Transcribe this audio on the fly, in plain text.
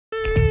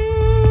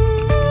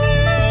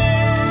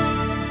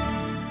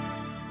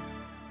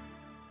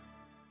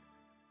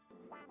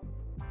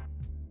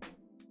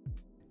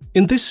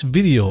In this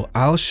video,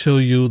 I'll show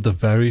you the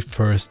very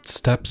first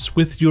steps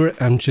with your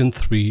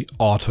MGEN-3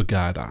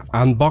 autoguider.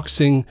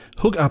 Unboxing,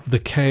 hook up the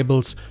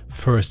cables,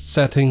 first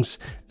settings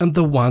and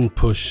the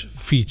one-push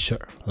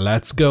feature.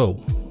 Let's go!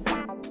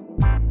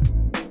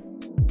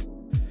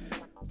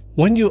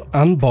 When you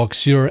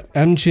unbox your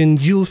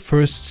MGEN, you'll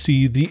first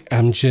see the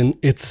MGEN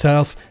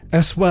itself,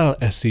 as well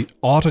as the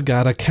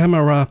autoguider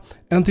camera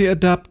and the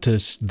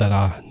adapters that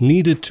are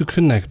needed to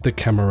connect the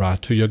camera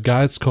to your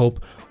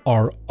guidescope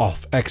or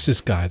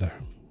off-axis guider.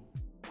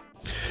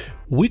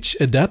 Which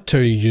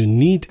adapter you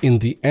need in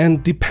the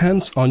end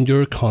depends on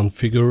your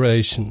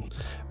configuration.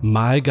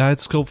 My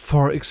guidescope,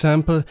 for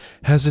example,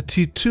 has a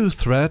T2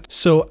 thread,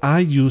 so I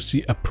use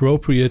the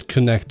appropriate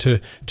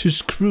connector to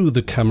screw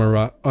the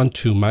camera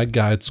onto my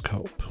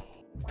guidescope.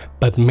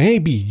 But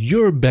maybe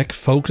your back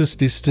focus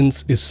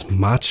distance is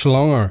much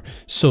longer,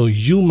 so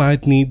you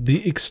might need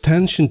the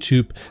extension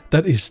tube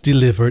that is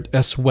delivered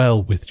as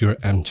well with your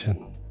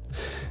MGEN.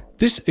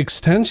 This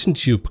extension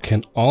tube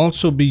can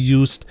also be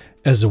used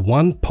as a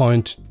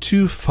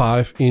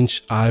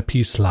 1.25-inch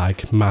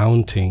eyepiece-like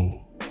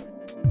mounting.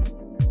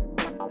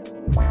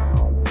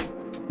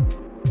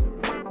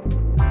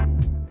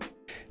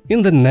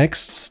 In the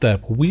next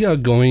step, we are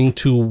going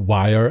to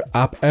wire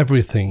up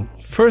everything.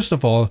 First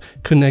of all,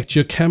 connect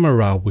your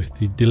camera with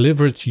the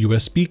delivered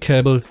USB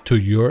cable to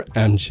your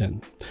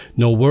MGEN.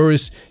 No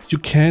worries, you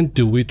can't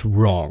do it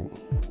wrong.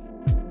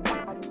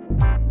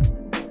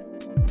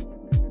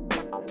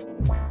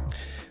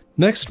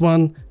 Next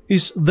one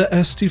is the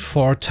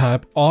SD4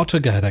 type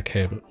autoguider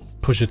cable.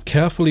 Push it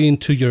carefully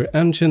into your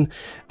MGEN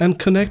and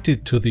connect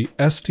it to the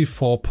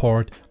SD4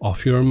 port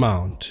of your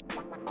mount.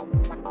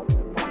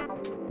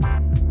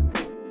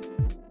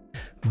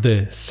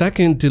 The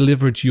second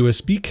delivered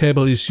USB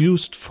cable is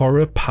used for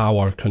a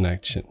power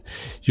connection.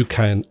 You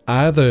can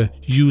either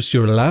use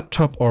your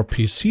laptop or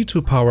PC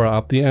to power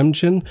up the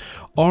MGEN,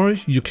 or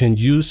you can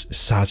use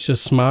such a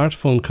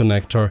smartphone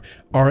connector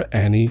or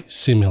any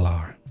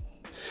similar.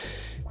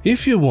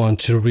 If you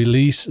want to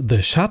release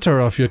the shutter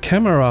of your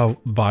camera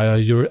via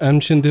your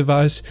MGEN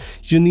device,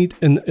 you need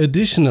an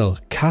additional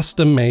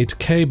custom-made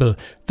cable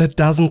that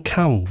doesn't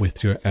come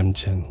with your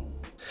MGEN.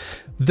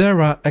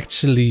 There are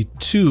actually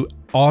two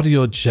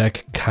audio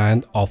jack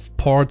kind of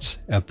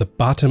ports at the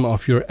bottom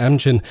of your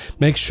MGEN.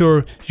 Make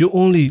sure you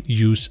only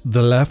use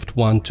the left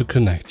one to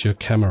connect your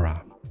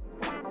camera.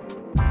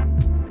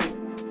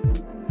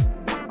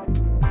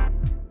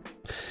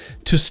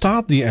 To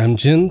start the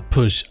MGEN,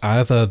 push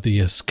either the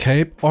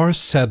escape or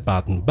set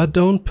button, but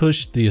don't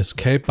push the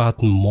escape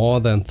button more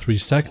than 3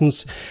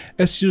 seconds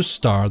as you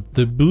start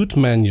the boot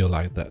menu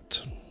like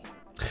that.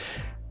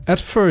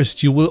 At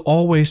first you will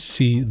always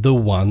see the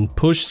one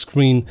push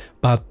screen,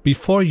 but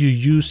before you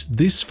use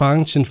this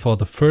function for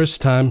the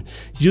first time,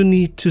 you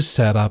need to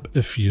set up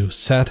a few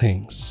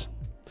settings.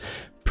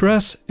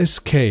 Press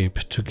escape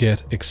to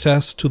get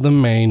access to the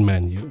main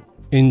menu.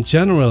 In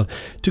general,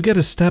 to get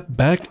a step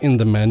back in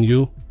the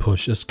menu,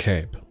 push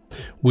escape.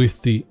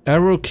 With the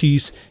arrow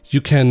keys,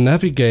 you can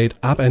navigate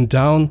up and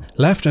down,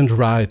 left and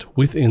right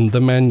within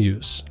the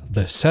menus.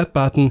 The set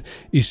button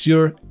is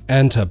your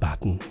enter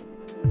button.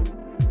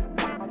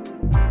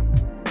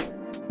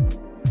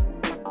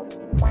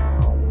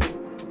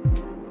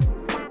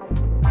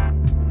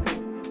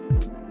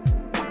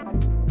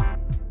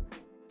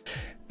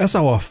 As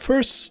our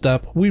first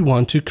step, we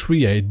want to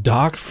create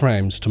dark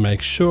frames to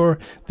make sure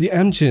the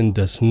MGEN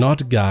does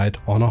not guide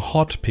on a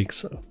hot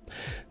pixel.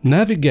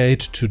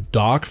 Navigate to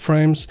dark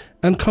frames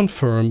and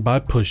confirm by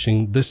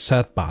pushing the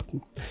set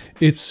button.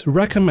 It's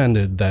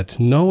recommended that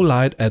no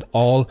light at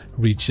all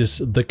reaches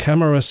the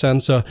camera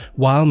sensor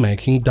while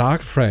making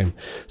dark frame,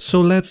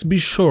 so let's be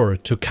sure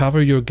to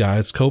cover your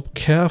guidescope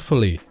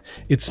carefully.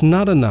 It's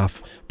not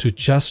enough to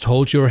just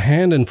hold your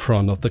hand in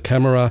front of the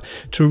camera.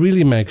 To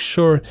really make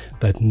sure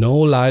that no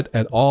light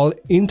at all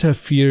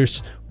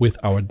interferes with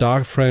our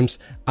dark frames,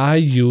 I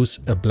use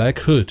a black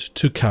hood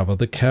to cover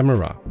the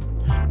camera.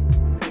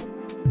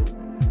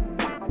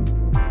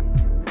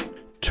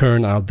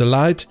 Turn out the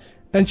light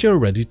and you're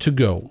ready to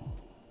go.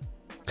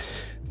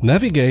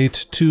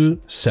 Navigate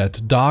to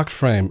Set Dark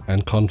Frame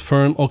and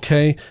confirm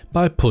OK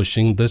by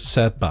pushing the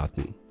Set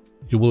button.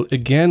 You will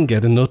again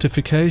get a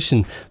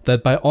notification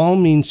that by all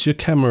means your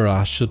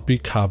camera should be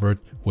covered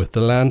with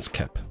the lens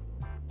cap.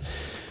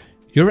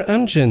 Your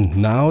MGEN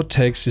now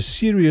takes a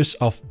series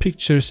of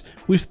pictures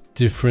with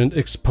different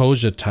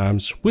exposure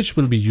times, which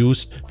will be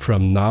used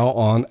from now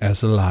on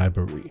as a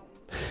library.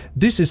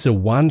 This is a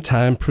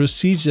one-time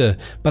procedure,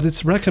 but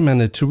it's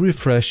recommended to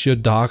refresh your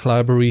dark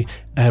library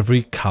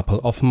every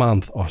couple of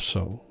months or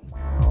so.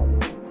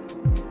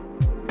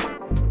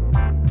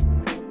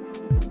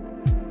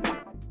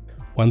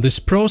 When this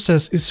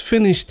process is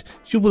finished,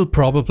 you will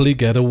probably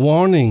get a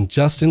warning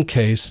just in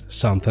case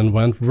something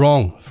went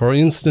wrong. For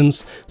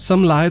instance,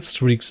 some light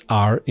streaks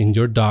are in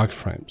your dark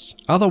frames.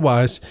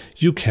 Otherwise,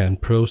 you can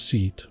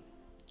proceed.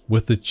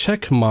 With the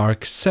check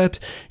mark set,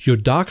 your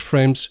dark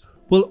frames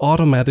will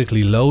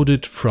automatically load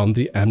it from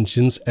the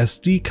MGEN's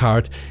SD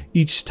card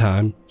each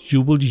time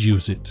you will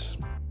use it.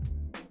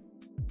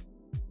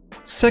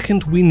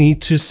 Second, we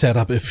need to set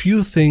up a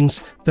few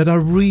things that are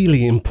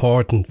really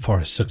important for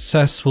a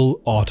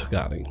successful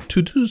autoguiding.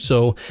 To do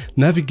so,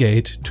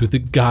 navigate to the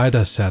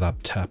Guider Setup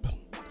tab.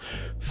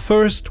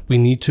 First, we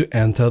need to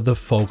enter the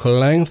focal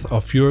length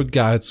of your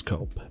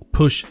guidescope.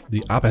 Push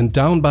the up and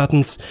down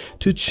buttons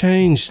to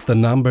change the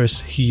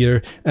numbers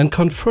here and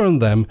confirm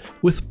them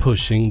with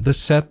pushing the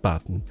set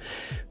button.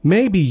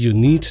 Maybe you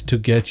need to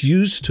get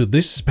used to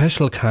this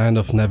special kind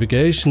of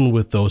navigation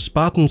with those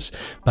buttons,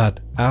 but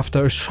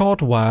after a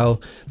short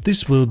while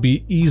this will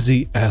be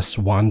easy as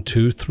 1,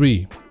 2,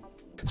 3.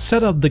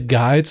 Set up the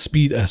guide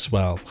speed as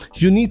well.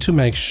 You need to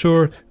make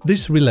sure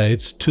this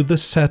relates to the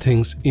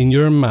settings in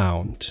your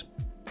mount.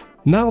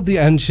 Now the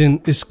engine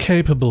is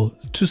capable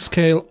to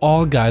scale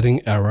all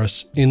guiding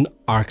errors in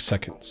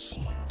arcseconds.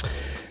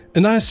 A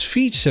nice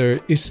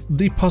feature is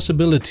the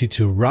possibility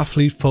to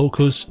roughly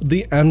focus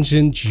the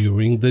engine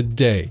during the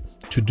day.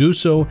 To do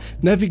so,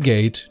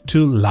 navigate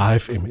to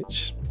Live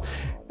Image.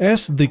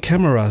 As the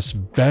camera is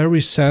very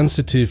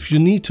sensitive, you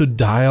need to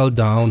dial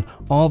down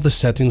all the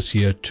settings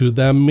here to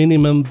their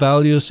minimum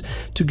values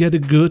to get a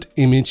good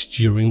image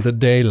during the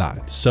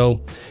daylight.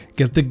 So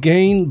get the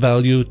gain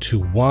value to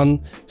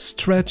 1,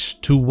 stretch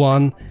to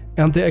 1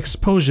 and the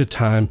exposure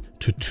time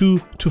to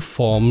 2 to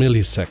 4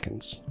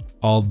 milliseconds.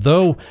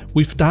 Although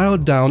we've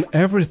dialed down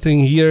everything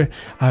here,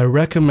 I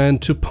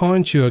recommend to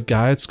point your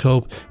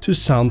guidescope to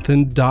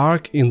something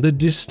dark in the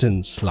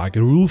distance, like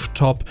a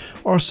rooftop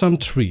or some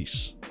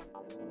trees.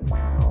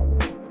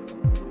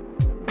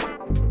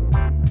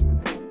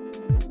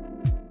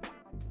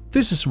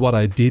 This is what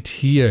I did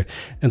here,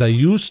 and I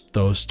used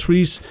those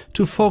trees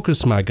to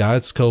focus my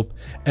guidescope,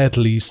 at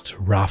least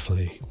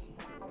roughly.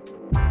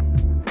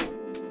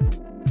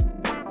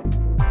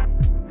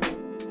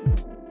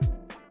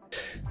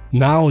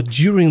 Now,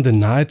 during the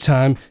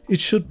nighttime, it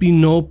should be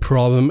no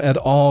problem at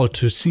all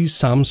to see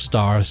some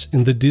stars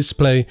in the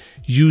display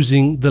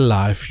using the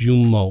live view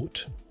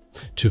mode.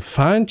 To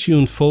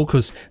fine-tune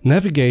focus,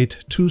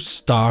 navigate to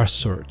Star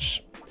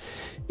Search.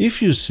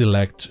 If you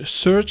select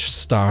Search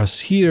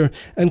Stars here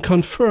and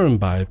confirm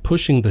by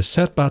pushing the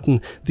Set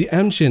button, the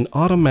engine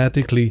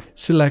automatically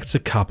selects a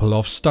couple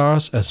of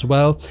stars as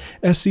well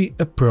as the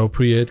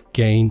appropriate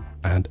gain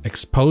and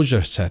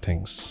exposure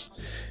settings.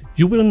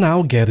 You will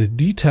now get a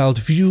detailed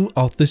view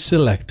of the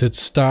selected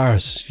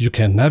stars. You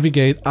can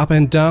navigate up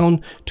and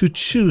down to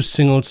choose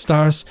single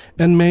stars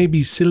and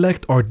maybe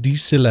select or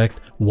deselect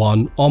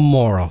one or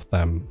more of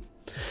them.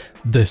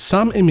 The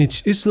sum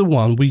image is the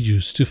one we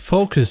use to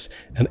focus,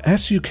 and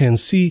as you can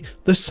see,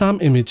 the sum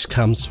image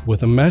comes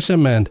with a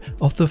measurement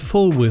of the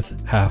full width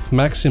half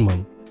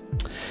maximum.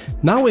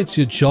 Now it's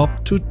your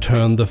job to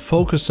turn the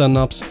focuser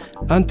knobs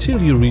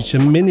until you reach a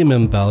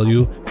minimum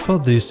value for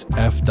this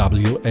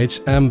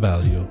FWHM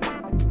value.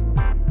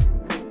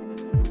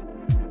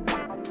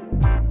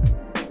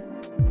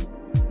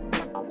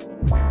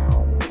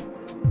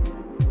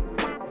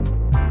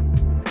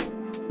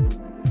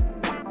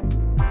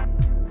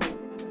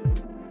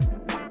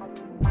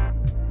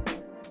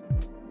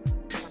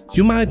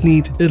 You might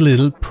need a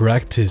little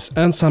practice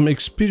and some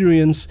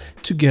experience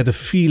to get a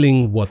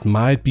feeling what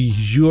might be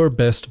your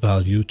best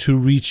value to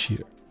reach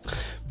here.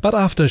 But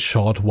after a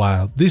short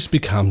while, this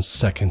becomes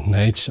second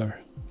nature.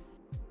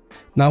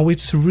 Now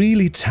it's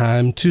really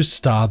time to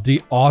start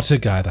the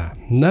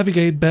autoguider.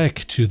 Navigate back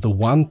to the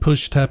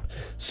onepush tab,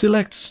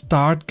 select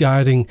Start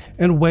Guiding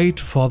and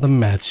wait for the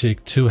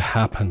magic to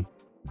happen.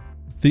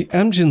 The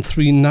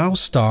MGEN-3 now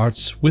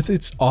starts with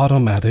its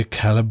automatic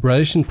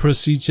calibration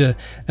procedure,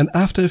 and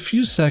after a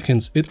few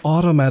seconds it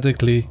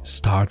automatically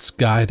starts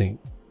guiding.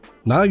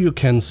 Now you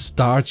can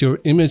start your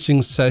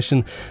imaging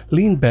session,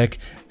 lean back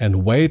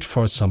and wait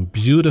for some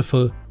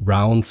beautiful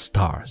round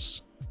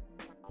stars.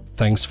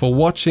 Thanks for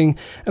watching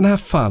and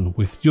have fun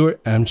with your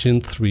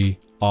MGEN-3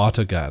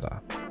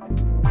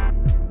 autoguider.